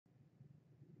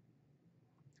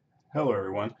Hello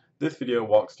everyone. This video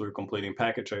walks through completing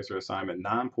Packet Tracer Assignment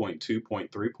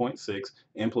 9.2.3.6,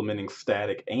 implementing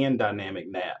static and dynamic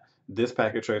NAT. This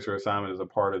Packet Tracer assignment is a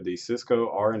part of the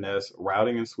Cisco RNS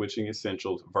Routing and Switching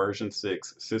Essentials version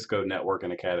 6 Cisco Network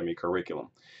and Academy curriculum.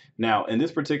 Now, in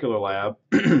this particular lab,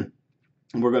 we're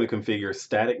going to configure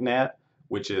static NAT,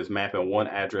 which is mapping one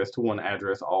address to one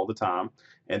address all the time.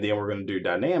 And then we're going to do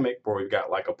dynamic, where we've got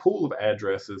like a pool of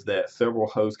addresses that several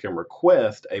hosts can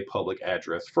request a public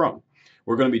address from.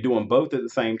 We're going to be doing both at the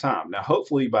same time. Now,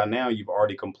 hopefully by now you've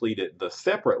already completed the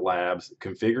separate labs,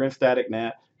 configuring static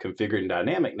NAT, configuring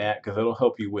dynamic NAT, because it'll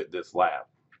help you with this lab.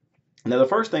 Now, the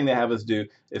first thing they have us do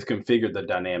is configure the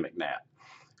dynamic NAT.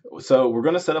 So we're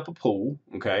going to set up a pool,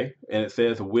 okay, and it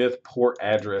says with port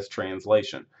address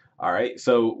translation. All right,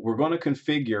 so we're going to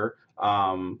configure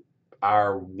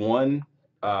our one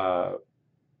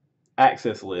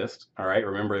access list. All right,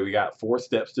 remember we got 4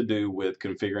 steps to do with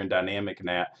configuring dynamic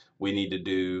NAT. We need to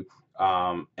do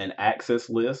an access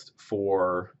list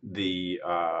for the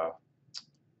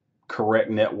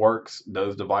correct networks,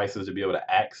 those devices to be able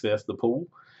to access the pool.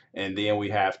 And then we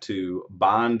have to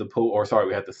bind the pool, or sorry,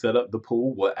 we have to set up the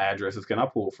pool. What addresses can I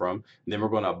pull from? And then we're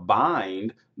going to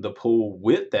bind the pool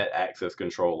with that access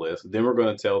control list. Then we're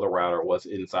going to tell the router what's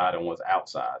inside and what's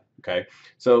outside. Okay,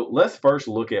 so let's first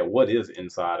look at what is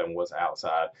inside and what's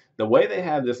outside. The way they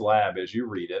have this lab, as you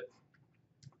read it,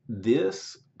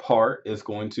 this part is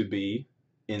going to be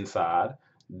inside.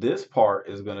 This part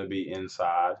is going to be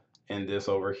inside. And this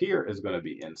over here is going to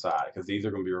be inside, because these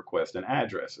are going to be requesting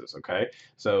addresses. Okay,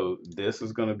 so this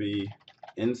is going to be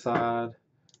inside.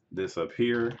 This up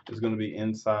here is going to be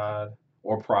inside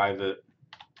or private,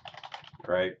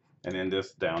 right? And then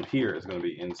this down here is going to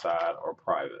be inside or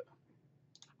private.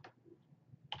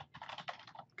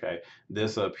 Okay,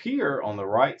 this up here on the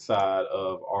right side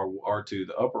of our R2,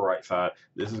 the upper right side,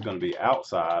 this is going to be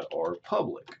outside or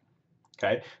public.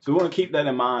 Okay, so we want to keep that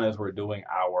in mind as we're doing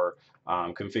our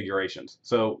configurations.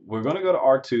 So we're going to go to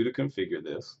R2 to configure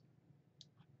this.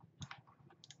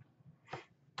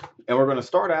 And we're going to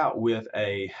start out with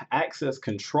a access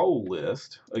control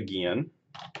list again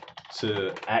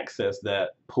to access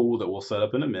that pool that we'll set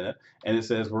up in a minute. And it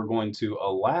says we're going to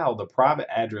allow the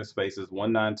private address spaces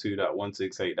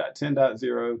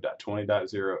 192.168.10.0,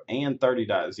 .20.0, and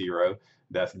 30.0.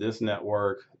 That's this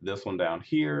network, this one down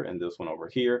here, and this one over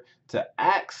here, to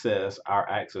access our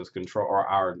access control or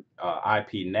our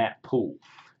IP NAT pool.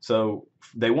 So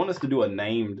they want us to do a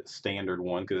named standard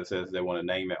one because it says they want to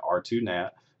name it R2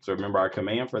 NAT. So remember, our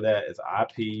command for that is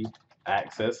IP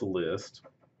access list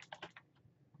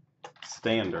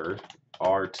standard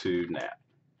R2 NAT.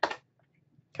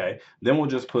 Okay, then we'll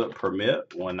just put permit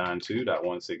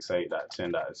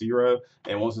 192.168.10.0,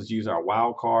 and once it's used our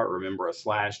wildcard, remember a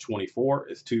 /24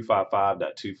 is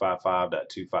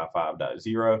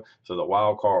 255.255.255.0, so the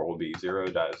wildcard will be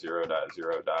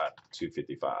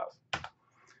 0.0.0.255.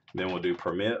 Then we'll do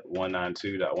permit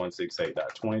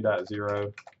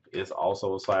 192.168.20.0. It's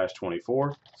also a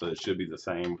 /24, so it should be the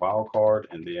same wildcard,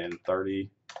 and then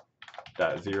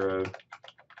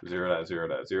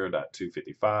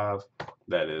 30.0.0.0.255.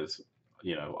 That is,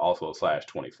 also a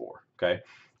 /24. Okay,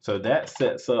 so that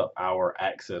sets up our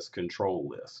access control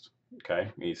list. Okay,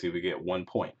 and you see we get 1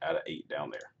 point out of 8 down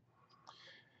there.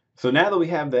 So now that we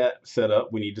have that set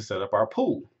up, we need to set up our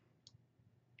pool.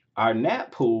 Our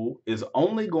NAT pool is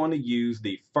only going to use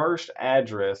the first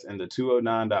address in the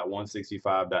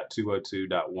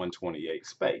 209.165.202.128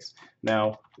 space.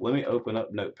 Now, let me open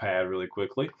up Notepad really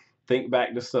quickly. Think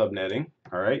back to subnetting,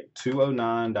 all right,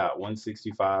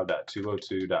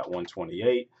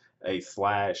 209.165.202.128, a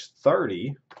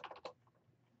 /30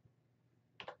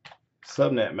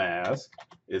 subnet mask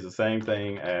is the same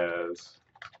thing as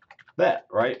that,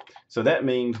 right? So that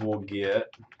means we'll get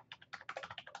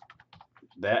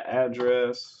that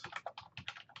address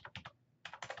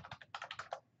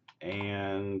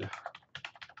and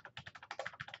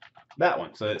that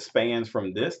one. So it spans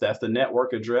from this, that's the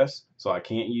network address, so I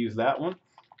can't use that one.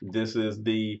 This is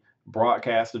the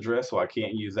broadcast address, so I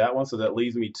can't use that one. So that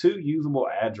leaves me 2 usable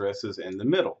addresses in the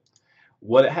middle.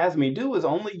 What it has me do is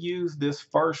only use this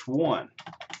first one.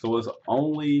 So it's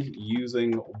only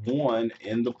using 1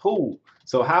 in the pool.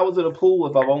 So how is it a pool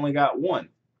if I've only got 1?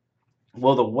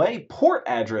 Well, the way port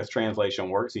address translation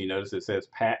works, and you notice it says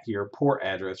PAT here, port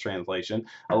address translation.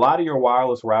 A lot of your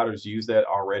wireless routers use that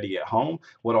already at home.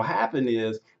 What'll happen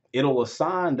is it'll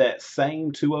assign that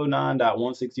same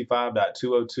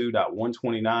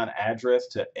 209.165.202.129 address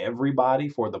to everybody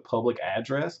for the public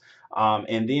address.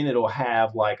 And then it'll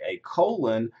have like a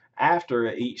colon after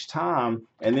it each time,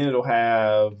 and then it'll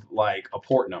have like a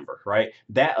port number, right?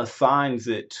 That assigns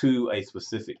it to a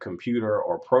specific computer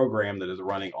or program that is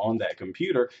running on that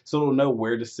computer, so it'll know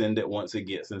where to send it once it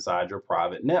gets inside your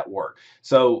private network.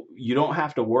 So you don't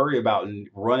have to worry about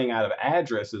running out of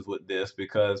addresses with this,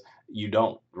 because you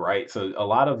don't, right? So a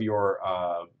lot of your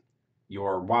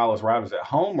wireless routers at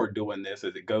home are doing this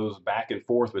as it goes back and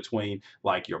forth between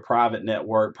like your private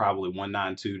network, probably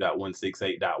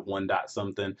 192.168.1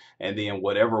 something, and then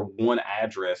whatever one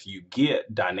address you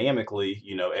get dynamically,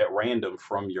 at random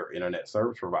from your internet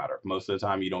service provider. Most of the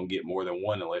time you don't get more than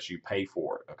one unless you pay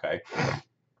for it, okay?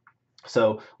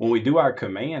 So when we do our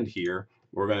command here,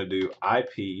 we're going to do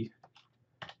IP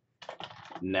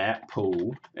NAT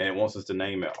pool, and it wants us to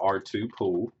name it R2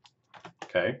 pool,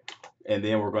 okay? And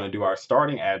then we're going to do our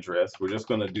starting address. We're just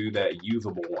going to do that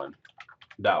usable one,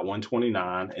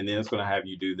 .129, and then it's going to have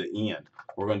you do the end.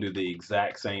 We're going to do the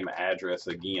exact same address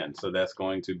again. So that's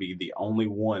going to be the only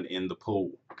one in the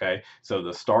pool, okay? So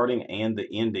the starting and the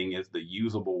ending is the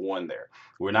usable one there.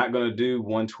 We're not going to do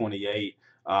 128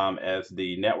 as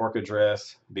the network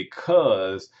address,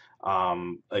 because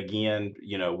again,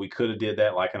 we could have did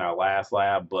that like in our last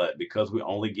lab, but because we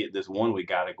only get this one, we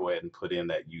got to go ahead and put in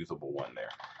that usable one there.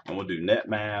 And we'll do net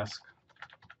mask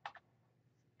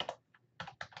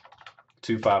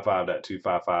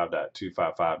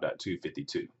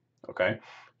 255.255.255.252. Okay,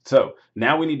 so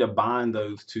now we need to bind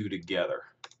those two together.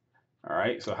 All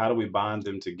right, so how do we bind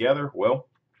them together? Well,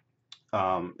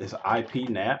 it's IP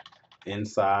NAT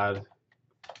inside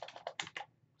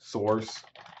source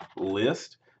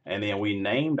list, and then we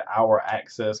named our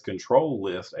access control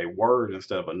list a word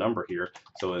instead of a number here,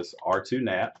 so it's R2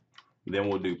 NAT. Then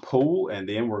we'll do pool, and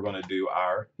then we're going to do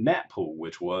our NAT pool,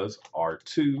 which was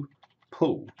R2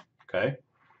 pool, okay?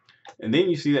 And then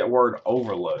you see that word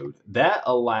overload. That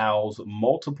allows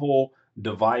multiple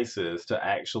devices to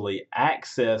actually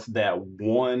access that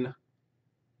one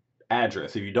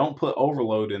address. If you don't put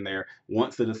overload in there,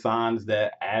 once it assigns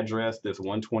that address, this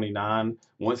 129,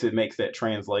 once it makes that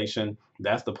translation,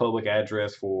 that's the public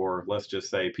address for, let's just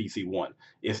say, PC1.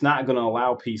 It's not going to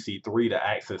allow PC3 to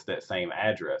access that same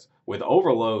address. With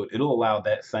overload, it'll allow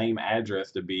that same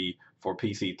address to be for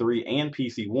PC3 and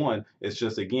PC1. It's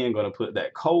just, again, going to put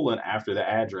that colon after the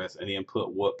address and then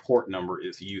put what port number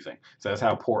it's using. So that's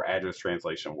how port address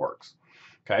translation works.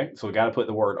 Okay, so we got to put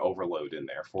the word overload in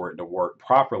there for it to work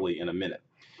properly in a minute.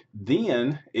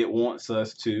 Then it wants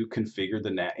us to configure the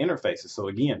NAT interfaces. So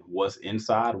again, what's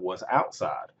inside, what's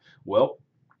outside? Well,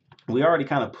 we already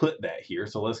kind of put that here,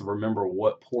 so let's remember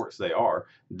what ports they are.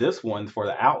 This one for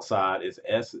the outside is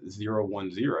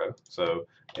S010, so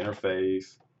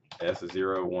interface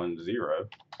S010,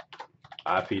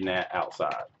 IP NAT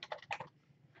outside.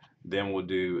 Then we'll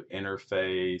do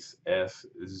interface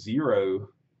S00,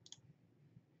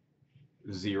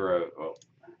 oh,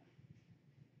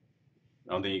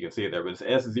 I don't think you can see it there, but it's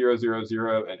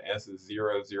S000 and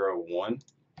S001.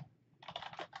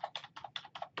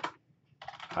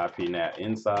 IP NAT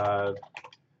inside,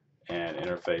 and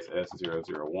interface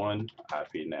S001,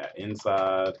 IP NAT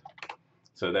inside.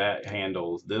 So that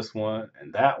handles this one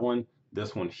and that one.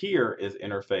 This one here is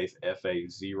interface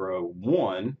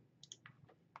FA01,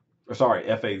 or sorry,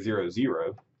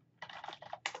 FA00.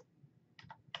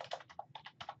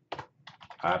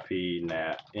 IP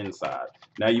NAT inside.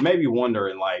 Now you may be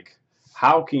wondering, like,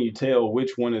 how can you tell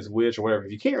which one is which or whatever?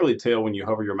 If you can't really tell when you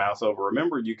hover your mouse over,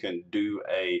 remember you can do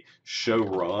a show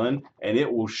run and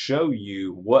it will show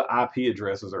you what IP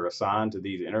addresses are assigned to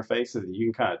these interfaces, and you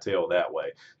can kind of tell that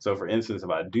way. So for instance, if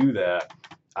I do that,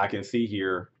 I can see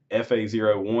here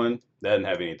FA01 doesn't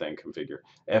have anything configured.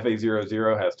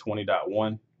 FA00 has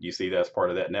 20.1. You see that's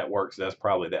part of that network, so that's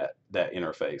probably that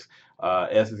interface.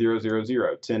 S000,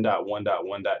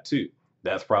 10.1.1.2.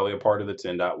 That's probably a part of the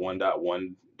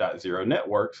 10.1.1.0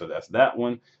 network, so that's that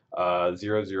one. 001,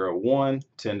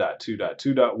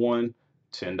 10.2.2.1,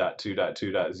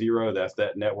 10.2.2.0, that's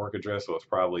that network address, so it's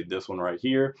probably this one right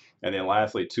here. And then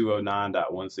lastly,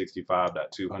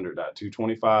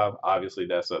 209.165.200.225, obviously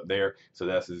that's up there, so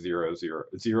that's 010,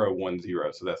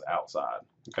 so that's outside.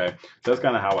 Okay, so that's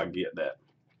kind of how I get that.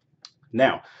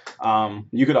 Now,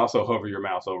 you could also hover your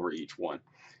mouse over each one.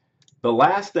 The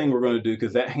last thing we're going to do,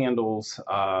 because that handles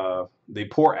the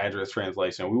port address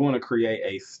translation, we want to create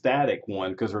a static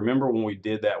one, because remember when we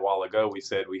did that a while ago, we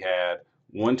said we had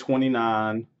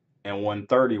 129 and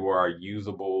 130 were our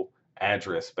usable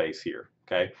address space here.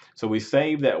 Okay, so we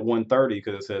saved that 130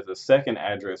 because it says the second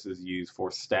address is used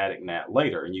for static NAT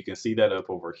later, and you can see that up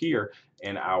over here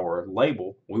in our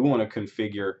label. We want to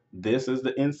configure this as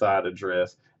the inside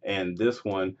address and this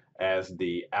one as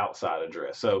the outside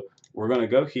address. So we're going to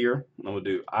go here and we'll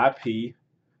do IP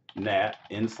NAT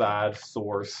inside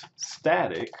source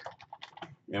static,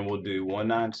 and we'll do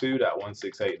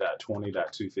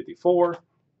 192.168.20.254,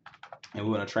 and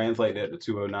we're going to translate that to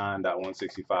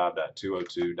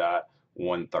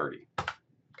 209.165.202.130.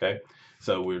 Okay,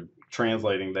 so we're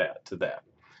translating that to that.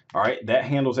 All right, that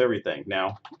handles everything.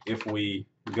 Now, if we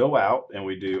go out and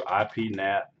we do IP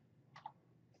NAT,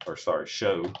 or sorry,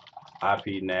 show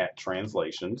IP NAT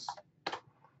translations,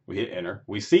 we hit enter,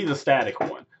 we see the static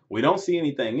one. We don't see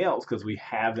anything else because we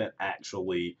haven't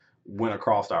actually went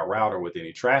across our router with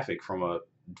any traffic from a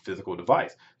physical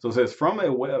device. So it says from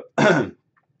a web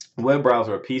web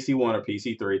browser, PC1 or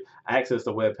PC3, access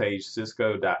the web page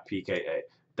cisco.pka.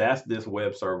 That's this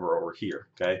web server over here.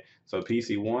 Okay, so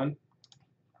PC1.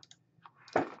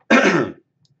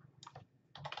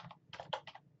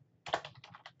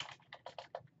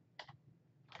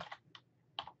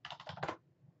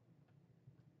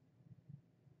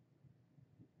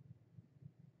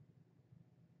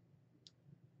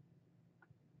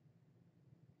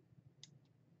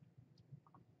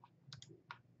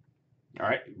 All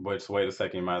right, just wait a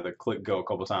second. You might have to click go a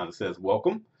couple times. It says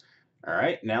welcome. All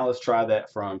right, now let's try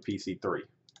that from PC3.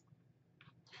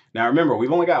 Now remember,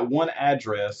 we've only got one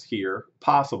address here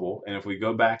possible, and if we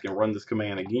go back and run this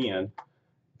command again,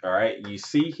 all right, you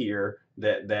see here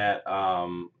that the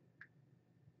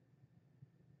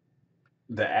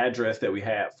address that we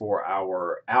had for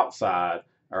our outside,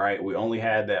 all right, we only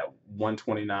had that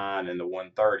 129 and the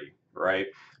 130, right?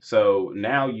 So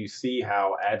now you see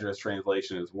how address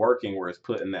translation is working, where it's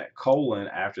putting that colon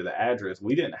after the address.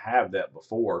 We didn't have that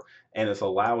before, and it's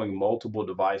allowing multiple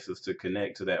devices to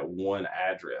connect to that one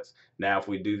address. Now, if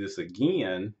we do this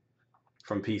again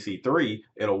from PC3,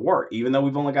 it'll work, even though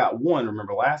we've only got one.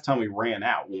 Remember last time we ran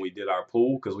out when we did our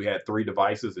pool because we had 3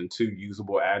 devices and 2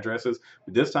 usable addresses.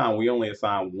 But this time we only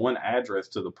assigned one address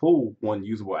to the pool, one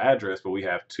usable address, but we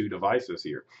have 2 devices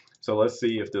here. So let's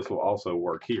see if this will also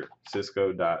work here.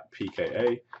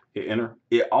 Cisco.pka, hit enter.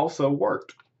 It also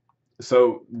worked.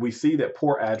 So we see that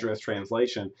port address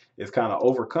translation is kind of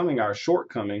overcoming our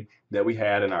shortcoming that we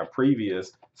had in our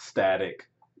previous static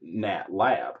NAT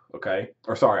lab, okay?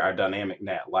 Or sorry, our dynamic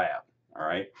NAT lab, all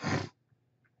right?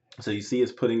 So you see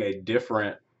it's putting a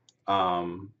different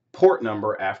port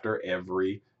number after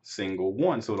every single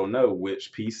one, so it'll know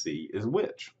which PC is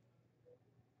which.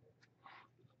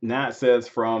 Now it says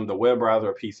from the web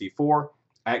browser PC4,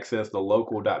 access the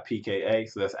local.pka,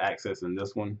 so that's accessing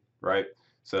this one, right?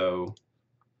 So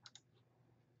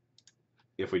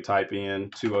if we type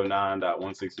in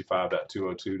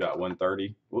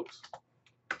 209.165.202.130, whoops.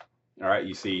 All right,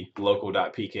 you see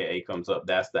local.pka comes up.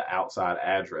 That's the outside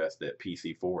address that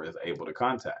PC4 is able to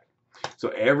contact. So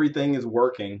everything is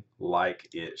working like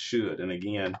it should. And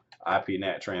again, IP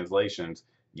NAT translations,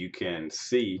 you can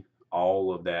see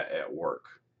all of that at work.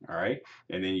 All right,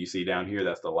 and then you see down here,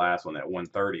 that's the last one, that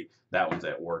 130. That one's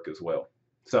at work as well.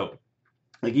 So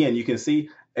again, you can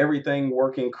see everything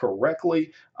working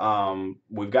correctly.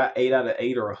 We've got 8 out of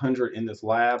 8 or 100 in this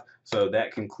lab. So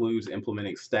that concludes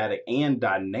implementing static and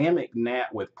dynamic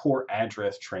NAT with port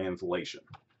address translation.